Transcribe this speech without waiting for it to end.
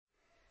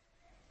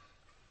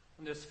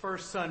On this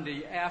first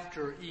Sunday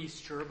after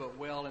Easter, but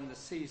well in the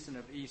season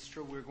of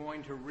Easter, we're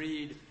going to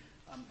read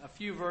a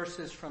few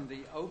verses from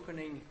the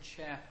opening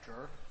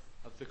chapter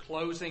of the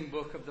closing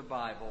book of the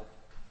Bible,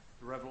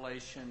 the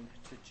Revelation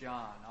to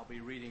John. I'll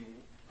be reading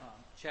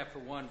chapter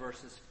 1,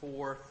 verses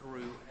 4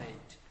 through 8.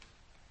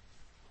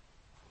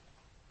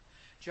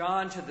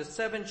 John, to the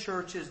 7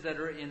 churches that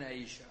are in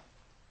Asia,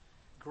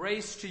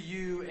 grace to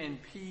you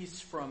and peace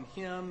from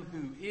him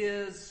who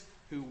is,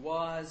 who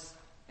was,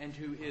 and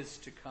who is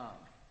to come,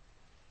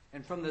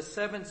 and from the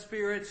 7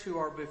 spirits who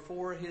are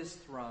before his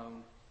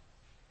throne,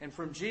 and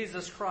from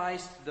Jesus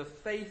Christ, the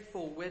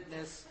faithful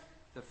witness,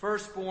 the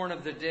firstborn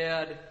of the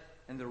dead,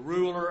 and the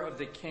ruler of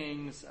the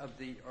kings of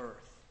the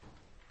earth.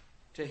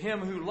 To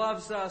him who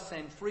loves us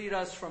and freed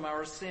us from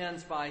our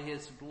sins by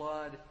his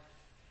blood,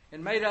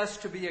 and made us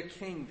to be a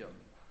kingdom,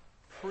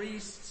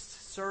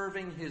 priests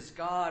serving his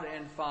God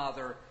and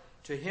Father,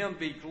 to him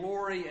be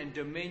glory and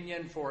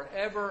dominion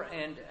forever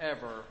and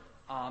ever.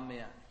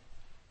 Amen.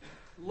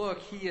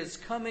 Look, he is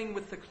coming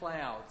with the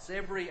clouds.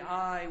 Every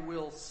eye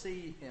will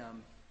see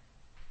him,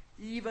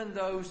 even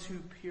those who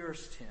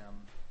pierced him.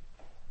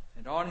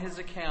 And on his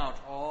account,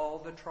 all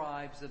the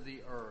tribes of the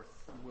earth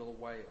will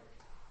wail.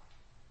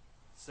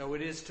 So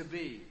it is to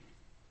be.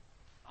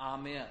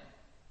 Amen.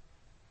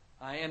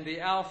 I am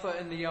the Alpha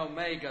and the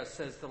Omega,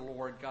 says the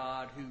Lord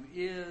God, who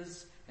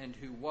is and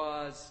who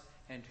was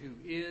and who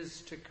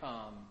is to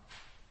come,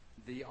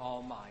 the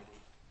Almighty.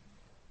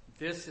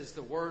 This is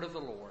the word of the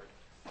Lord.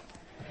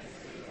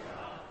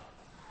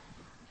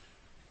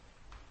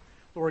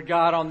 Lord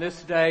God, on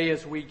this day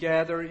as we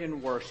gather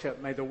in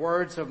worship, may the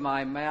words of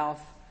my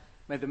mouth,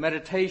 may the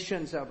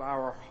meditations of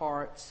our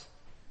hearts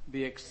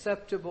be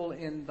acceptable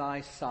in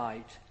thy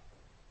sight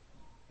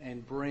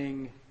and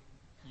bring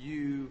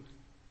you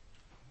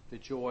the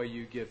joy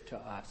you give to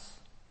us.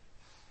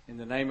 In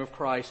the name of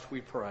Christ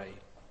we pray.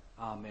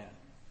 Amen.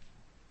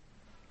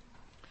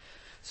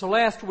 So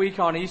last week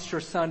on Easter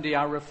Sunday,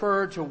 I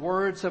referred to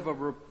words of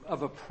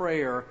a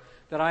prayer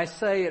that I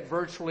say at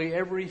virtually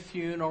every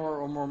funeral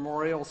or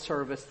memorial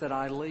service that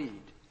I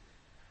lead.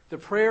 The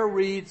prayer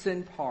reads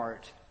in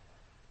part,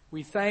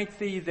 "We thank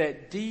thee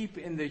that deep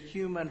in the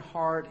human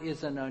heart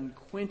is an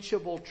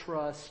unquenchable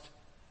trust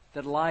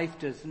that life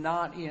does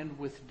not end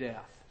with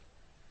death,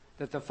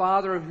 that the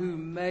Father who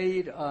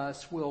made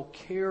us will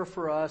care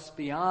for us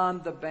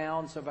beyond the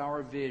bounds of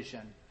our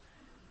vision,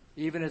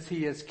 even as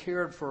he has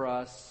cared for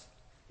us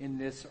in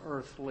this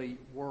earthly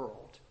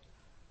world.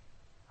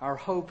 Our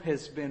hope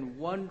has been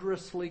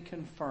wondrously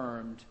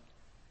confirmed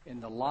in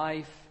the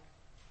life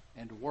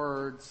and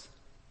words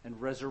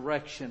and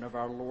resurrection of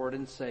our Lord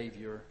and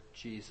Savior,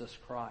 Jesus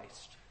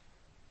Christ."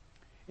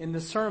 In the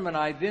sermon,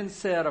 I then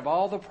said, of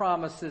all the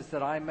promises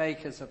that I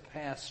make as a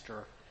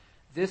pastor,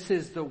 this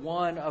is the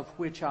one of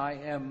which I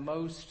am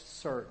most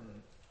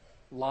certain: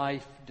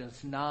 life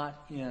does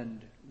not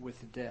end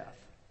with death.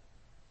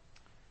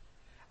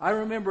 I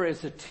remember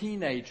as a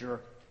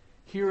teenager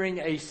hearing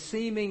a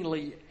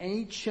seemingly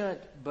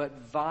ancient but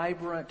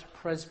vibrant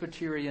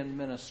Presbyterian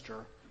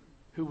minister,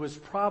 who was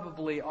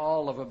probably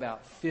all of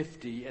about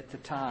 50 at the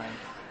time,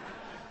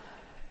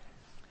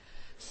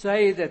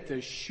 say that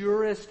the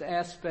surest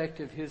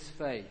aspect of his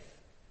faith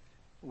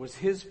was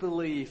his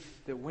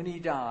belief that when he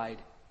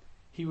died,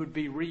 he would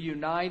be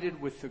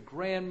reunited with the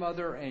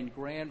grandmother and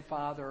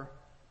grandfather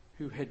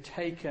who had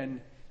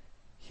taken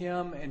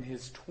him and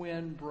his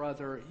twin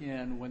brother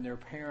in when their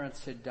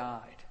parents had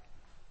died,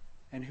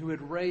 and who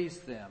had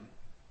raised them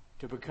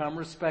to become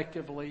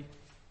respectively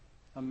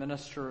a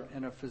minister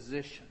and a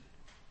physician.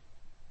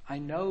 "I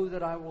know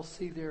that I will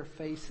see their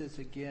faces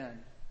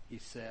again," he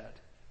said.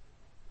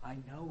 "I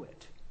know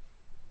it.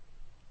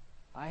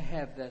 I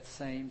have that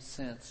same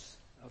sense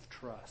of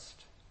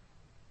trust."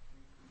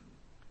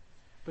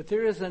 But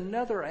there is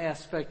another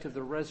aspect of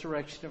the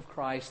resurrection of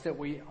Christ that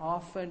we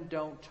often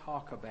don't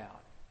talk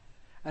about.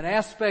 An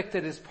aspect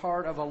that is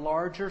part of a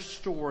larger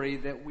story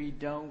that we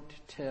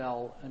don't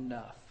tell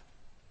enough.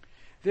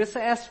 This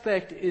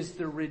aspect is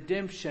the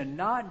redemption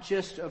not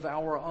just of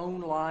our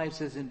own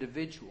lives as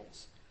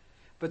individuals,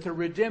 but the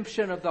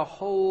redemption of the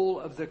whole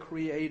of the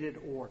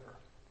created order.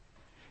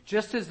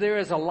 Just as there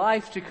is a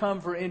life to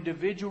come for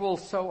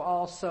individuals, so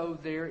also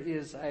there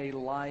is a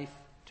life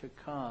to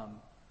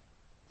come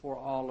for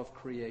all of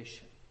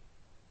creation.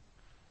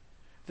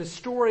 The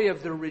story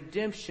of the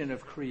redemption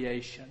of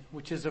creation,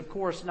 which is of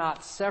course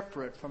not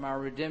separate from our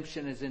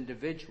redemption as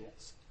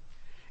individuals,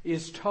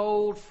 is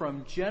told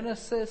from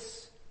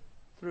Genesis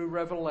through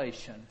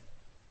Revelation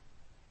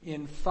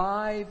in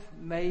 5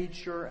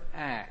 major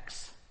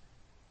acts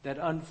that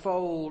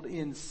unfold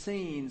in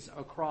scenes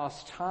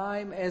across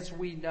time as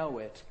we know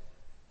it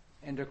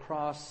and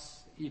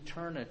across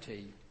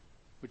eternity,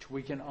 which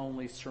we can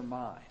only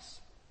surmise.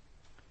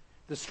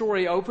 The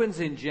story opens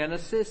in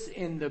Genesis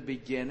in the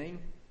beginning,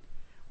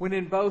 when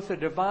in both a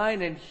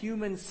divine and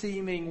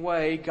human-seeming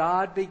way,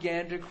 God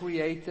began to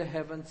create the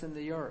heavens and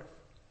the earth.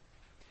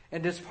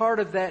 And as part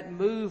of that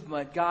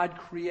movement, God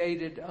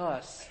created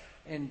us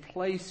and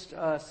placed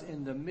us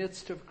in the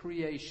midst of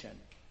creation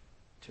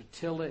to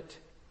till it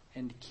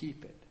and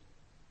keep it.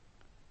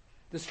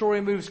 The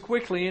story moves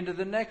quickly into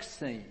the next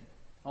scene,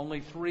 only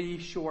 3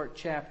 short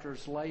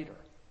chapters later,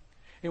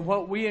 in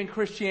what we in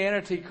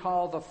Christianity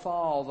call the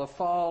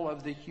fall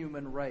of the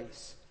human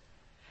race.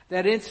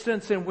 That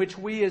instance in which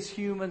we as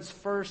humans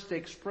first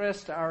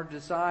expressed our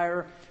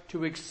desire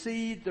to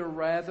exceed the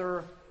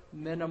rather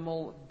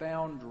minimal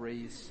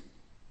boundaries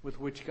with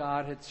which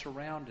God had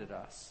surrounded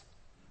us.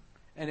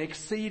 And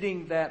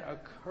exceeding that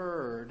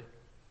occurred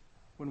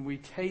when we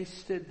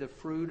tasted the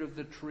fruit of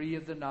the tree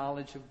of the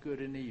knowledge of good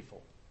and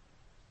evil,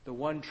 the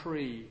one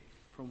tree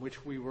from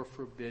which we were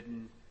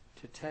forbidden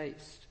to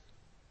taste.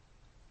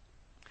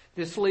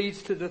 This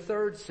leads to the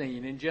third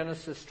scene in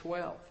Genesis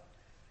 12,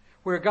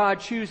 where God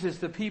chooses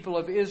the people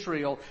of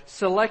Israel,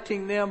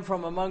 selecting them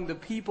from among the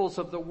peoples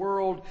of the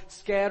world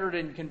scattered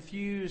and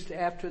confused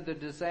after the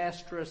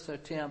disastrous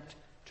attempt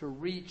to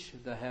reach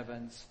the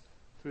heavens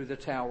through the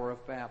Tower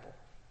of Babel.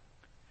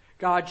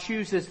 God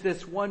chooses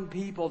this one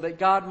people that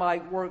God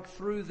might work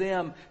through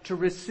them to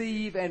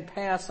receive and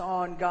pass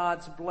on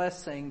God's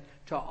blessing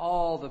to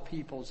all the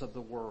peoples of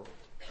the world.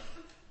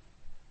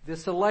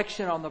 This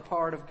election on the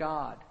part of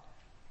God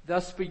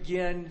thus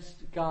begins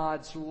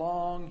God's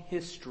long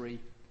history,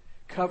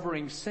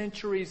 covering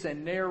centuries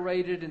and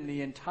narrated in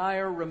the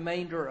entire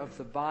remainder of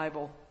the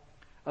Bible,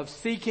 of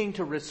seeking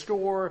to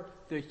restore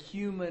the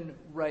human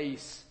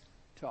race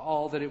to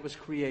all that it was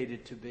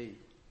created to be.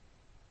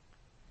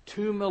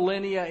 2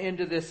 millennia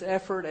into this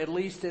effort, at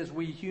least as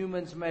we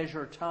humans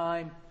measure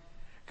time,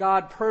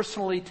 God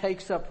personally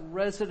takes up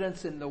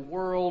residence in the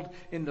world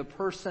in the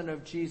person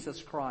of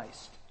Jesus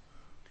Christ,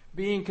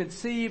 being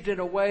conceived in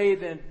a way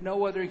that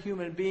no other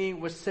human being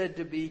was said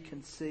to be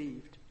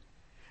conceived,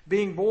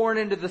 being born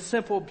into the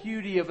simple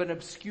beauty of an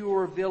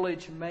obscure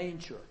village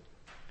manger,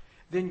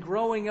 then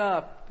growing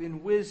up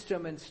in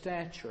wisdom and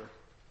stature,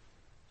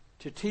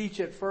 to teach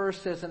at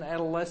first as an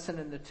adolescent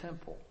in the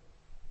temple,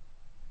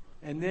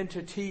 and then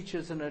to teach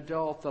as an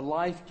adult the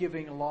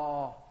life-giving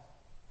law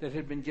that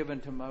had been given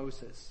to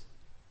Moses.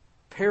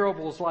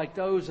 Parables like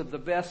those of the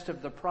best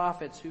of the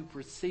prophets who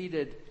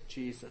preceded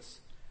Jesus,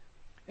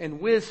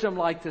 and wisdom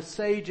like the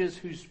sages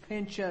whose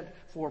penchant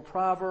for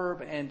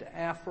proverb and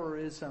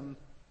aphorism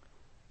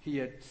he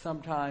had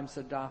sometimes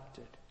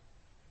adopted.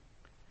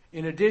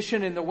 In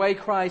addition, in the way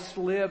Christ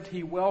lived,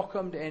 he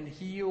welcomed and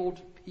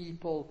healed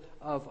people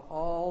of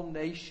all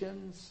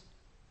nations,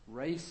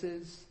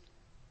 races,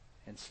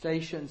 and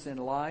stations in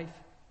life.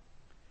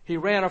 He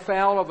ran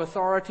afoul of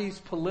authorities,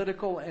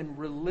 political and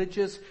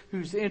religious,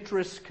 whose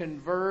interests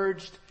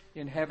converged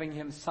in having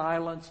him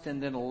silenced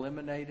and then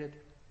eliminated.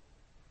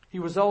 He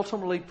was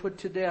ultimately put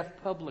to death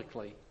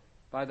publicly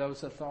by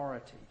those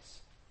authorities.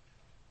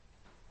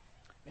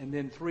 And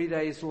then 3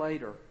 days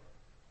later,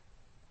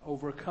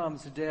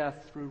 overcomes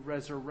death through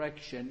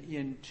resurrection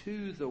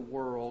into the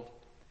world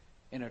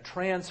in a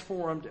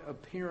transformed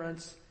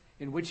appearance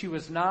in which he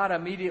was not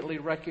immediately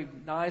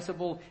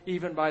recognizable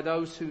even by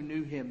those who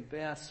knew him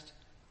best,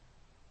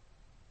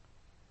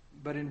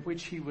 but in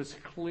which he was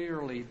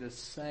clearly the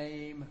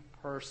same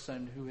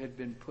person who had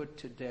been put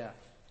to death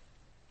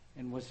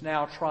and was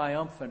now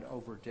triumphant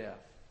over death,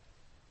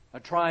 a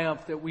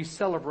triumph that we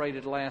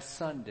celebrated last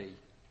Sunday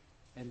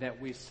and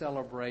that we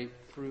celebrate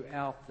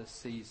throughout the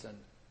season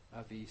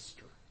of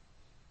Easter.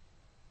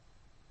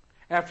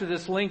 After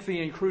this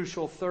lengthy and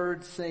crucial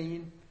third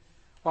scene,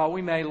 while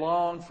we may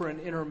long for an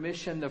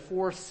intermission, the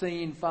fourth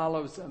scene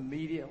follows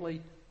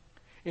immediately,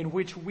 in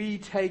which we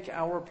take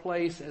our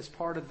place as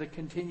part of the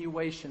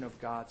continuation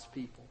of God's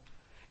people,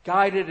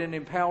 guided and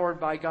empowered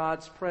by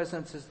God's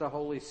presence as the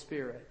Holy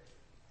Spirit,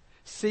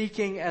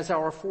 seeking as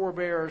our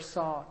forebears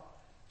sought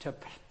to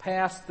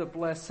pass the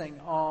blessing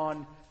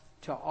on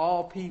to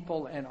all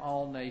people and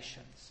all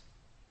nations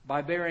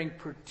by bearing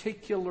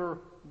particular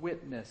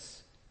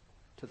witness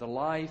to the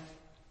life,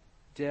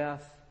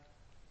 death,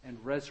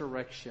 and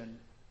resurrection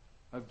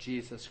of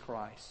Jesus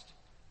Christ.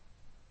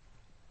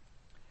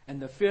 And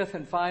the fifth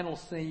and final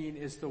scene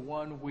is the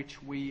one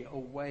which we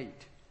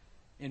await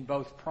in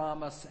both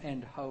promise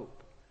and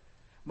hope,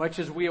 much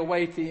as we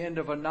await the end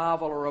of a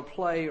novel or a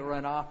play or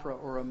an opera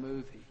or a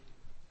movie.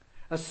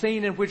 A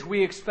scene in which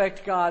we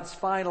expect God's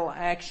final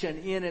action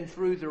in and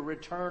through the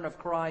return of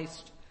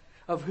Christ,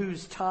 of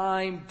whose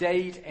time,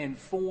 date, and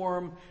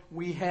form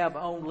we have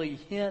only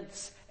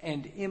hints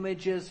and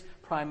images,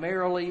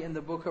 primarily in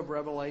the book of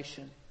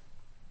Revelation,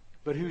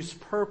 but whose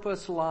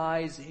purpose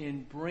lies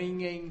in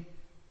bringing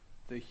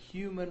the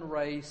human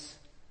race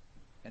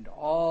and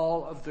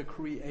all of the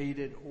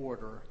created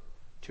order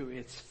to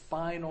its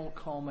final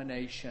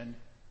culmination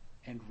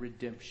and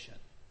redemption.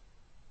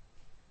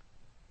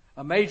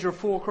 A major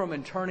fulcrum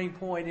and turning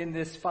point in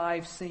this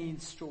 5-scene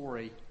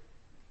story,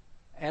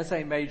 as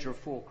a major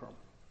fulcrum,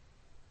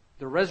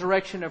 the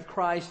resurrection of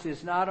Christ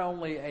is not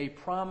only a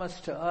promise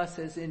to us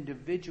as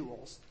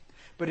individuals,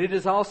 but it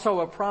is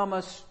also a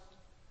promise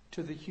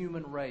to the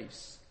human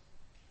race,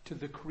 to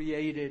the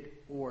created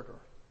order.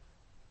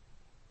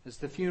 As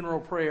the funeral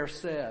prayer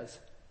says,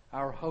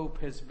 our hope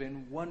has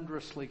been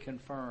wondrously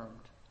confirmed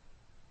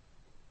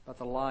by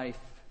the life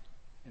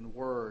and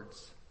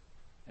words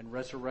and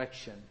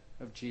resurrection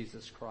of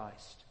Jesus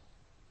Christ.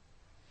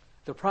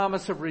 The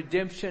promise of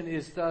redemption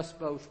is thus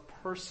both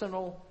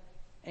personal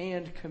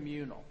and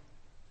communal.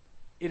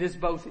 It is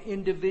both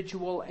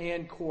individual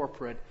and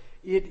corporate.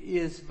 It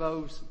is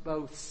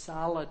both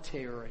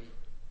solitary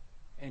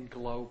and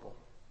global.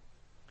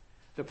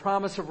 The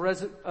promise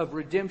of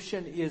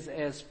redemption is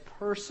as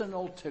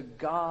personal to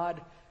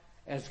God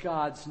as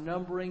God's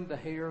numbering the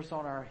hairs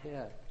on our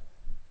head.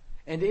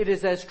 And it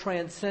is as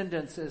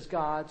transcendent as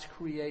God's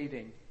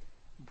creating,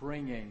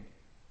 bringing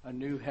a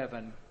new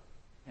heaven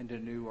and a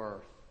new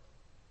earth.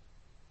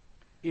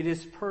 It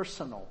is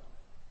personal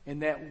in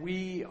that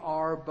we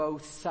are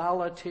both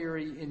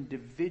solitary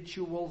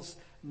individuals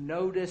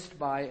noticed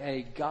by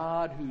a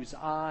God whose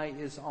eye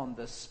is on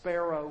the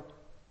sparrow,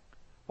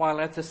 while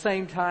at the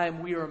same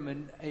time we are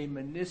a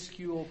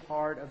minuscule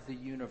part of the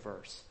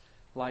universe,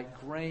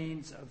 like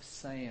grains of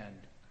sand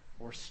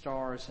or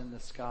stars in the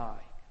sky,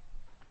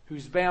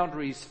 whose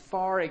boundaries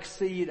far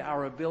exceed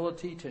our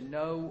ability to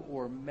know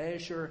or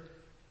measure,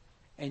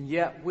 and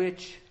yet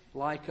which,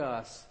 like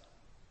us,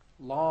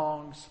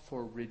 longs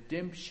for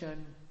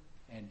redemption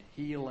and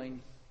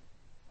healing,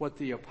 what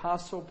the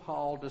Apostle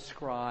Paul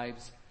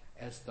describes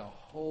as the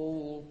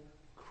whole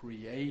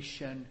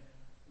creation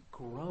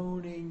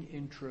groaning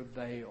in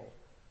travail,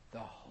 the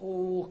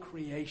whole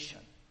creation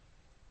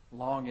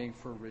longing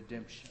for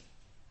redemption.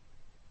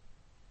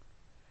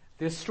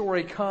 This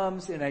story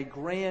comes in a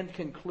grand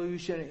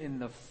conclusion in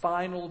the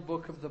final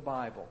book of the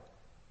Bible,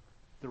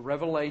 the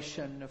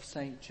Revelation of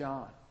St.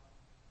 John.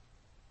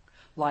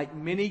 Like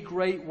many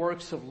great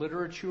works of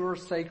literature,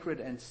 sacred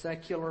and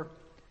secular,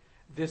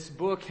 this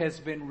book has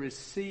been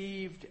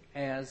received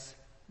as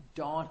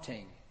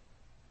daunting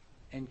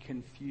and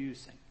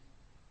confusing.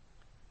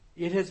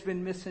 It has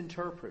been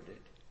misinterpreted.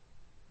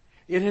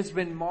 It has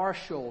been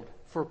marshaled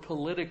for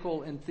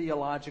political and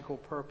theological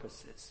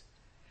purposes.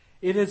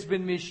 It has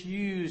been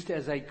misused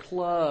as a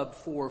club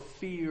for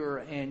fear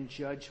and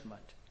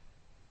judgment.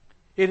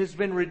 It has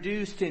been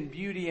reduced in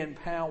beauty and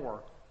power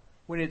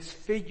when its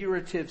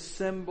figurative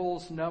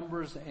symbols,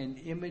 numbers, and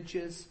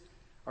images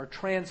are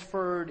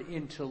transferred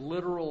into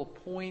literal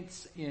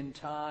points in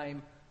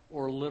time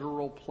or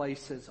literal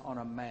places on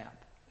a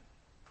map.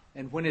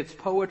 And when its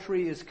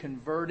poetry is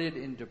converted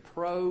into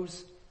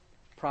prose,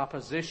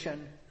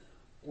 proposition,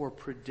 or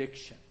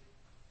prediction.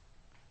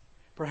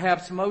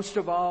 Perhaps most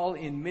of all,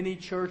 in many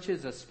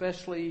churches,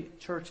 especially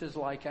churches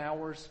like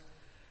ours,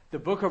 the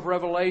book of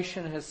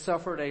Revelation has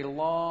suffered a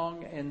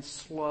long and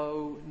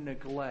slow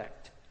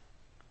neglect,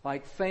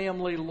 like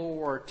family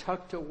lore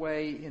tucked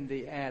away in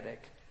the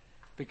attic,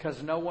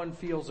 because no one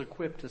feels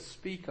equipped to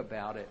speak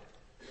about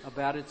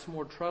its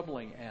more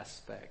troubling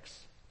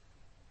aspects,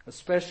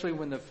 especially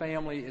when the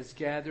family is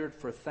gathered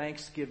for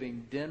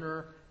Thanksgiving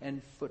dinner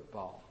and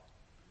football.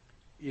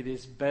 It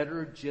is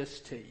better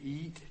just to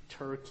eat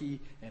turkey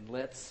and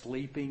let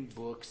sleeping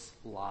books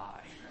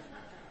lie.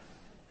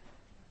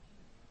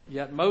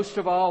 Yet most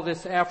of all,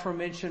 this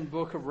aforementioned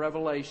book of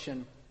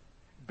Revelation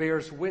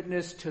bears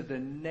witness to the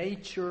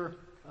nature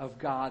of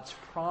God's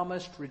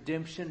promised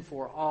redemption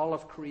for all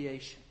of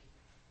creation.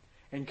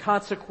 And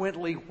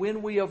consequently,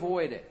 when we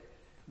avoid it,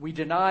 we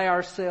deny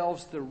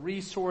ourselves the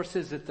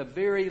resources, at the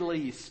very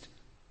least,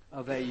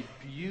 of a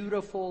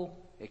beautiful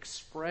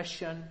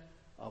expression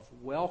of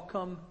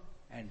welcome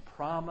and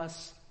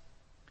promise,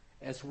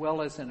 as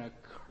well as an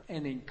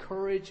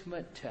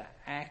encouragement to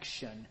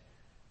action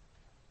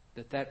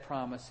that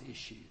promise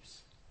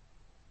issues.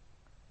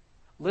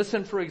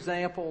 Listen, for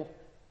example,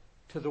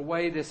 to the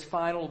way this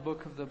final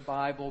book of the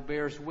Bible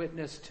bears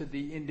witness to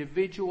the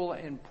individual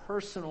and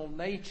personal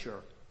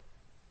nature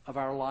of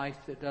our life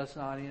that does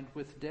not end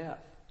with death.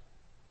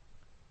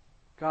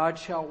 God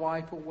shall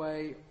wipe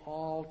away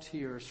all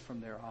tears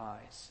from their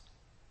eyes,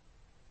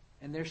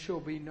 and there shall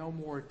be no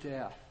more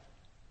death,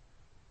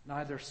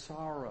 neither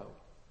sorrow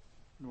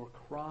nor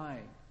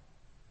crying,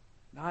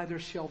 neither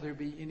shall there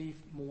be any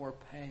more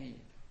pain,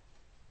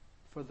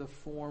 for the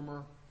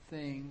former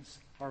things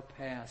are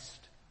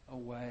passed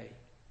away.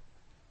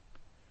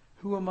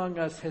 Who among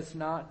us has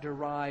not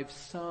derived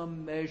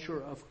some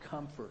measure of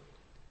comfort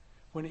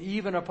when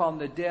even upon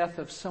the death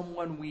of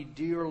someone we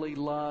dearly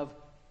love,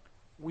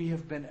 we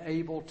have been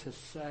able to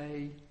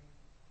say,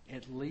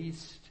 at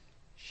least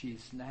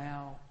she's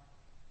now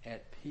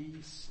at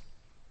peace,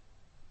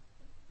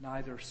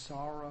 neither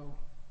sorrow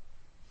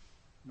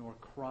nor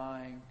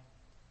crying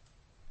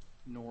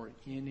nor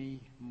any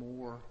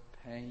more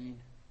pain?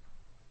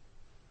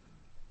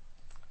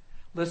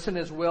 Listen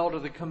as well to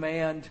the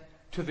command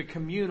to the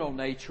communal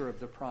nature of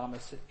the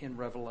promise in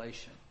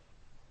Revelation,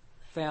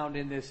 found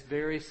in this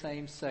very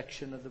same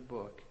section of the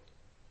book.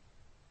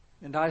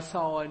 And I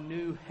saw a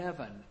new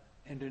heaven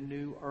and a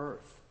new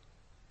earth.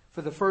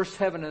 For the first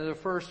heaven and the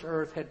first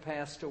earth had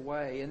passed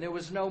away, and there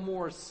was no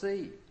more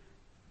sea.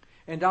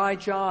 And I,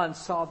 John,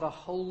 saw the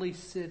holy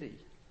city,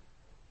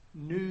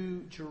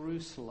 New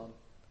Jerusalem,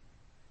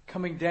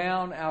 coming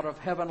down out of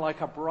heaven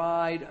like a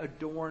bride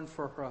adorned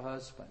for her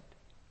husband.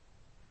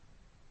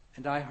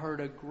 And I heard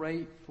a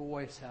great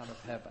voice out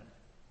of heaven,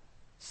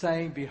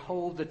 saying,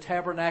 "Behold, the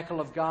tabernacle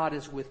of God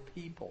is with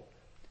people,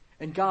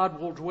 and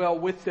God will dwell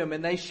with them,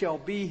 and they shall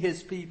be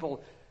his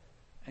people,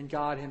 and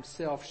God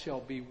himself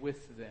shall be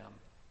with them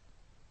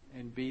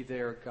and be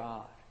their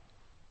God."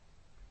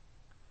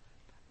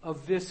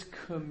 Of this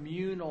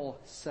communal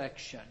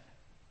section,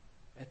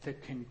 at the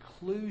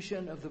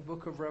conclusion of the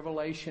book of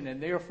Revelation,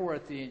 and therefore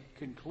at the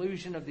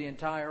conclusion of the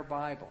entire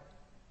Bible,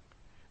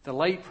 the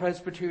late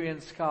Presbyterian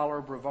scholar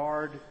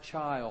Brevard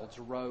Childs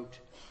wrote,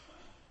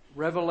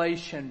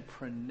 "Revelation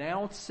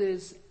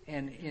pronounces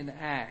and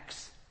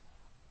enacts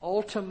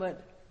ultimate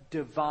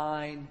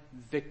divine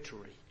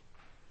victory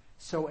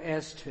so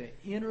as to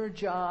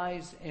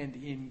energize and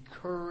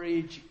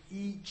encourage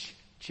each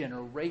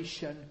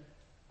generation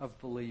of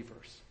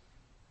believers.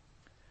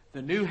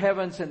 The new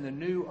heavens and the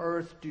new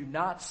earth do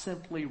not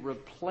simply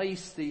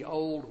replace the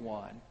old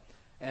one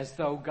as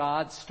though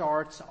God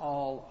starts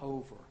all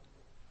over.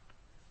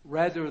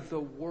 Rather, the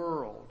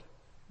world,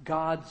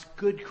 God's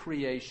good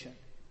creation,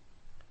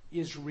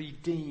 is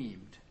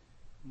redeemed,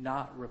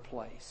 not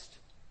replaced.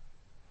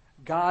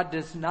 God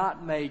does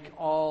not make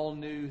all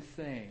new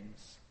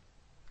things,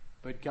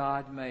 but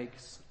God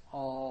makes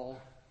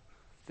all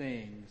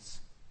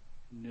things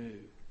new.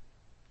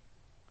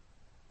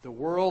 The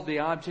world, the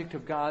object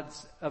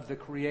of the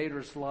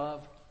Creator's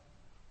love,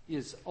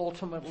 is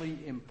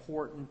ultimately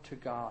important to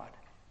God.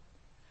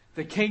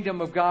 The kingdom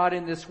of God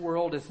in this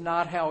world is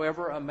not,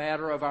 however, a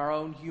matter of our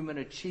own human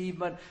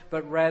achievement,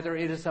 but rather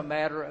it is a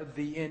matter of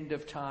the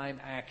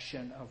end-of-time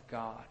action of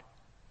God.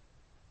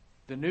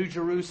 The New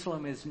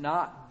Jerusalem is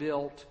not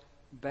built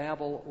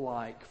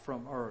Babel-like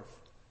from earth,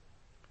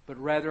 but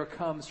rather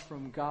comes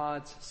from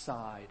God's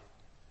side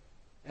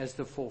as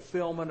the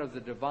fulfillment of the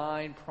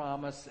divine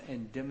promise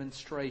and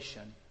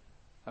demonstration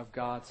of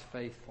God's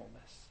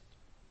faithfulness.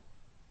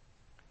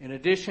 In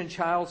addition,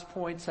 Childs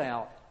points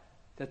out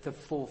that the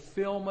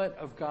fulfillment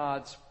of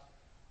God's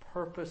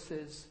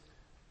purposes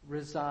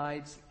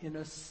resides in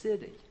a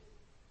city.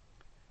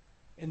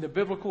 In the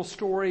biblical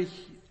story,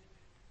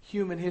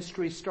 human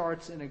history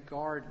starts in a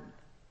garden,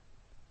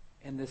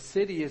 and the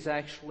city is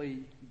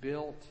actually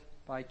built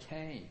by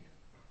Cain,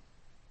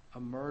 a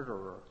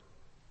murderer,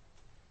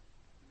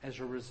 as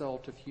a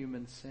result of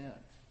human sin.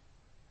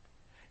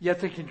 Yet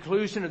the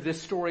conclusion of this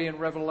story in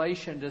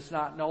Revelation does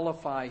not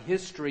nullify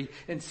history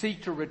and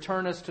seek to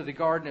return us to the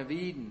Garden of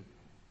Eden.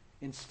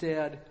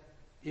 Instead,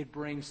 it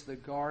brings the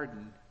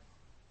garden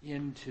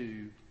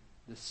into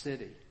the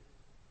city.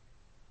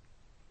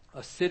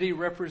 A city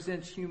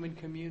represents human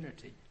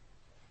community.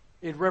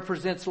 It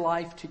represents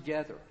life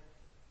together.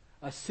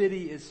 A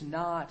city is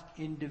not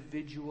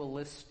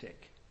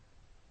individualistic,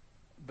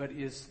 but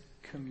is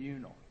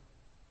communal.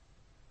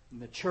 In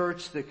the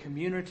church, the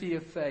community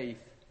of faith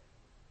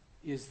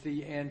is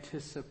the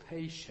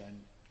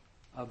anticipation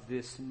of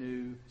this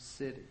new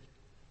city.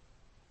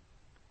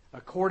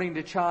 According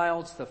to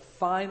Childs, the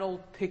final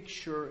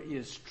picture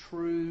is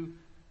true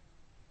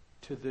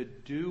to the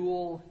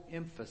dual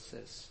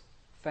emphasis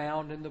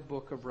found in the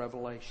book of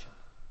Revelation.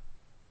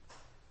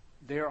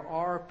 There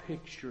are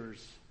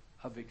pictures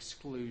of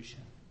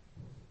exclusion.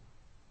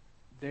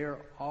 There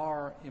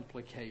are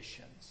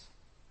implications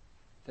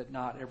that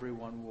not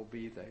everyone will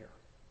be there.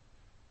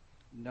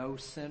 No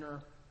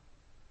sinner,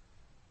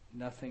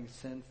 nothing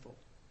sinful.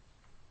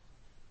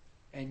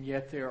 And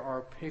yet there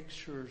are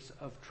pictures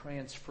of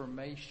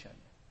transformation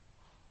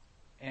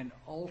and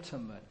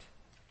ultimate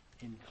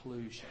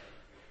inclusion.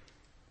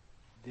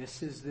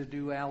 This is the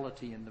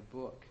duality in the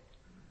book.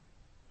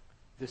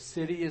 The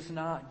city is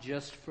not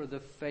just for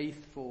the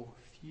faithful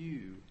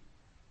few,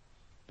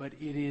 but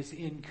it is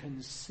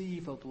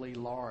inconceivably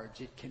large.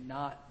 It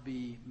cannot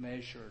be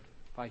measured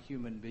by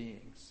human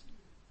beings.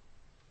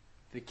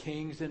 The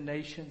kings and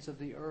nations of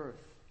the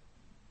earth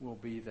will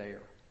be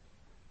there.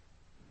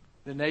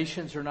 The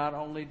nations are not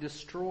only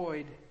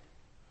destroyed,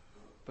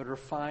 but are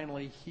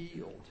finally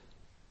healed,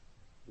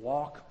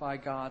 walk by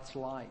God's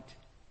light,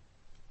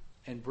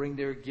 and bring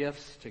their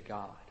gifts to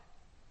God.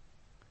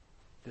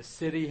 The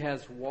city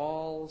has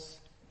walls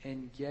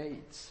and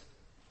gates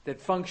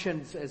that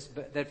function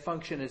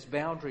as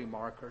boundary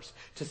markers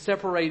to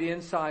separate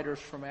insiders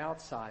from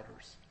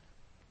outsiders.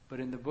 But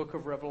in the book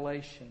of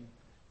Revelation,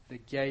 the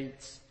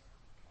gates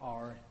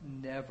are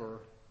never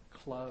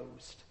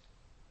closed.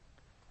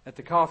 At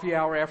the coffee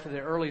hour after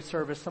the early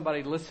service,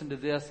 somebody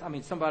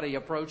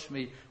approached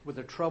me with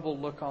a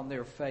troubled look on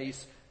their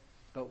face.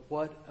 But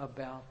what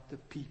about the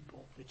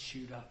people that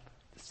shoot up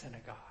the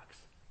synagogues?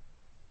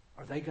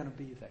 Are they going to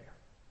be there?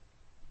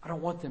 I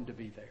don't want them to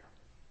be there.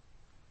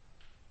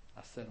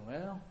 I said,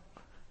 well,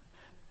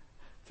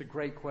 it's a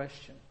great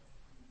question.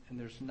 And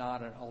there's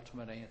not an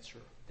ultimate answer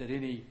that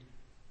any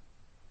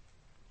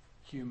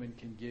human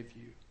can give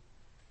you.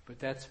 But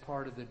that's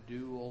part of the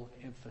dual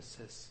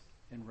emphasis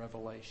in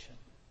Revelation.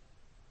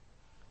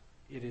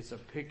 It is a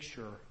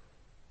picture,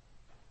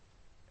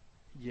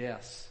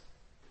 yes,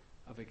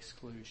 of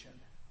exclusion.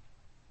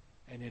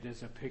 And it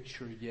is a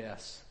picture,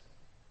 yes,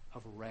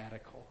 of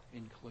radical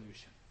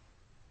inclusion,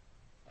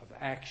 of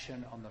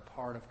action on the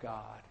part of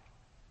God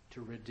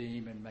to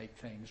redeem and make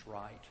things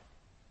right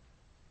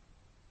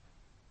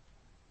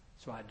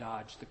So I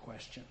dodged the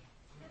question.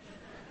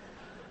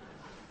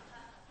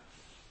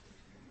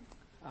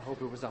 I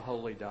hope it was a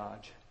holy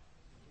dodge.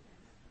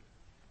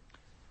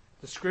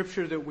 The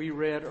scripture that we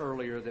read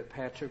earlier, that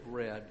Patrick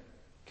read,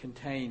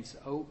 contains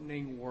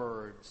opening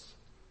words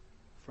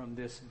from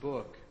this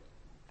book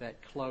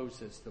that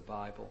closes the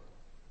Bible.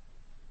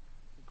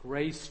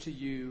 Grace to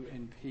you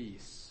and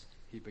peace,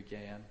 he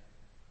began,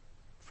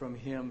 from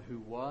him who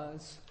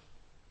was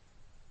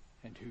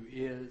and who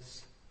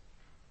is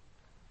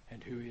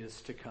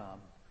to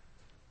come.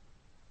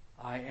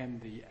 I am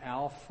the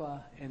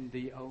Alpha and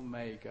the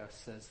Omega,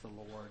 says the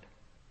Lord,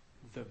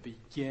 the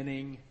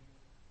beginning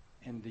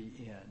and the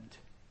end,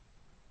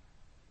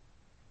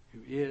 who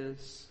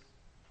is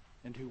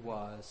and who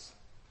was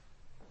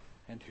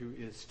and who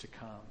is to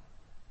come,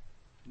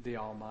 the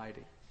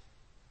Almighty.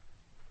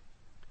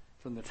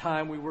 From the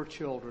time we were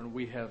children,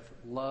 we have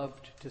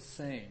loved to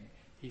sing.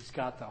 He's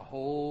got the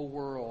whole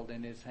world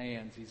in his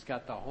hands. He's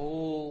got the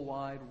whole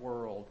wide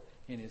world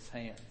in his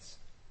hands.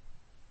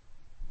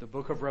 The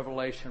book of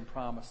Revelation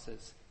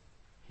promises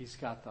he's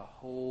got the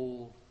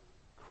whole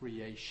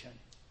creation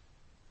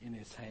in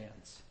his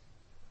hands.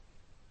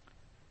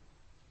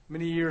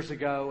 Many years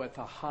ago, at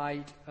the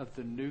height of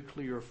the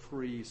nuclear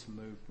freeze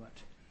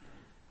movement,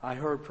 I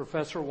heard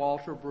Professor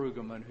Walter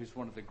Brueggemann, who's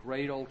one of the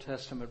great Old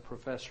Testament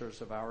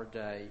professors of our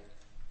day,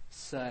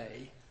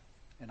 say,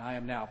 and I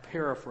am now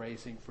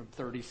paraphrasing from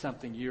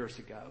 30-something years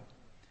ago,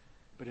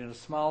 but in a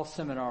small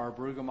seminar,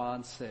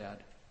 Brueggemann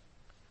said,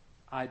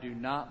 I do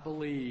not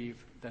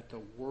believe that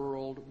the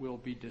world will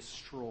be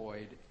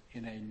destroyed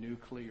in a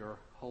nuclear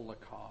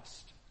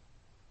holocaust.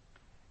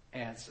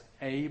 As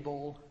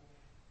able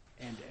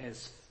and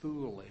as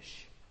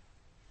foolish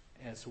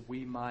as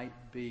we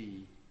might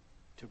be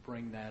to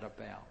bring that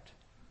about.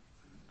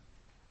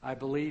 I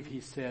believe,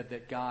 he said,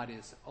 that God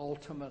is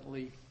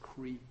ultimately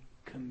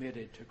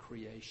committed to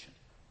creation.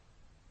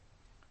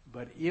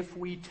 But if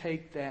we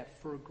take that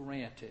for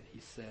granted, he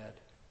said,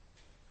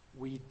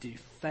 we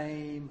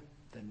defame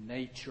the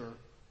nature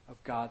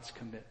of God's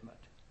commitment.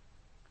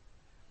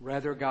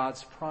 Rather,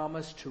 God's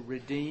promise to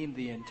redeem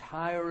the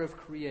entire of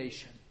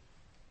creation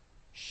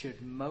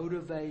should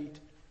motivate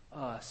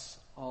us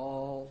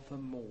all the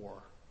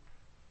more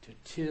to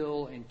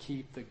till and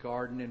keep the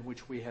garden in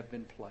which we have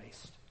been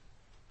placed,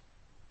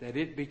 that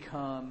it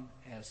become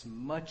as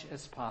much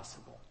as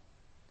possible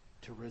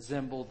to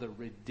resemble the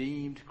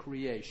redeemed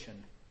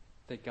creation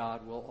that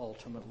God will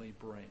ultimately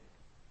bring.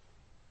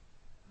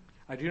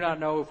 I do not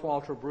know if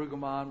Walter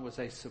Brueggemann was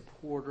a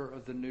supporter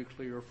of the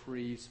nuclear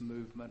freeze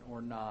movement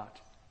or not.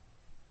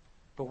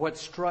 But what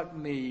struck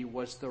me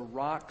was the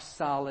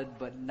rock-solid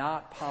but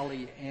not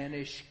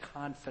Pollyannish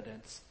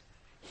confidence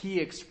he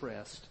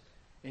expressed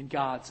in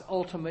God's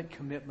ultimate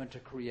commitment to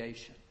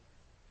creation.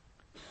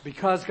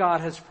 Because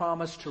God has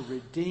promised to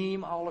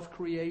redeem all of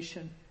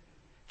creation,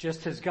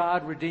 just as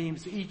God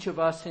redeems each of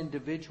us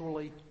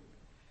individually,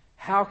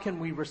 how can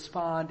we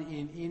respond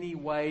in any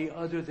way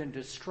other than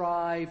to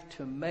strive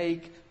to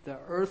make the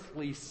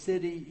earthly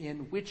city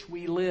in which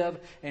we live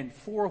and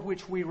for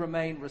which we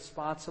remain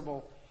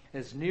responsible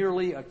as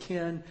nearly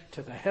akin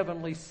to the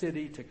heavenly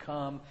city to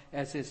come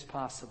as is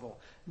possible?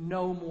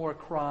 No more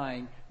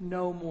crying,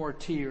 no more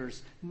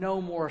tears,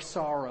 no more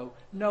sorrow,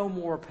 no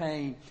more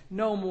pain,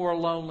 no more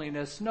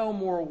loneliness, no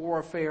more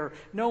warfare,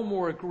 no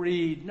more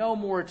greed, no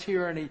more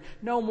tyranny,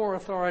 no more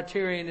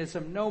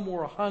authoritarianism, no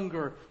more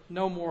hunger,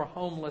 no more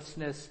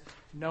homelessness,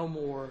 no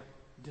more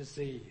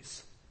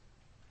disease.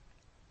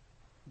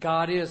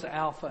 God is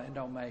Alpha and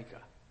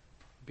Omega,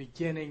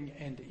 beginning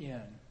and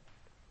end.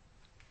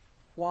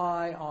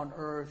 Why on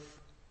earth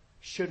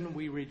shouldn't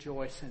we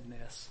rejoice in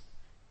this?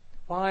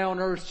 Why on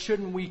earth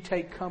shouldn't we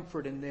take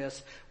comfort in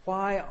this?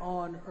 Why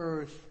on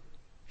earth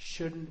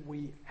shouldn't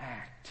we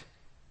act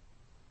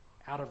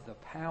out of the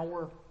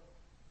power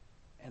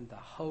and the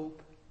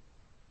hope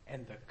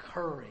and the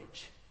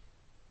courage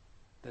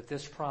that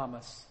this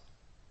promise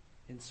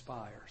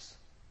inspires?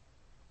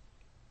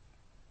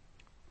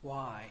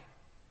 Why,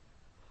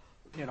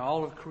 in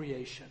all of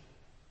creation,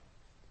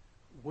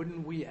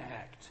 wouldn't we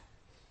act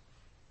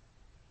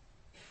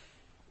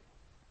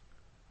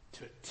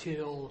to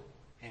till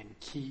and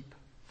keep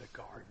the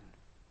garden?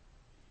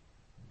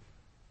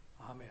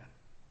 Amen.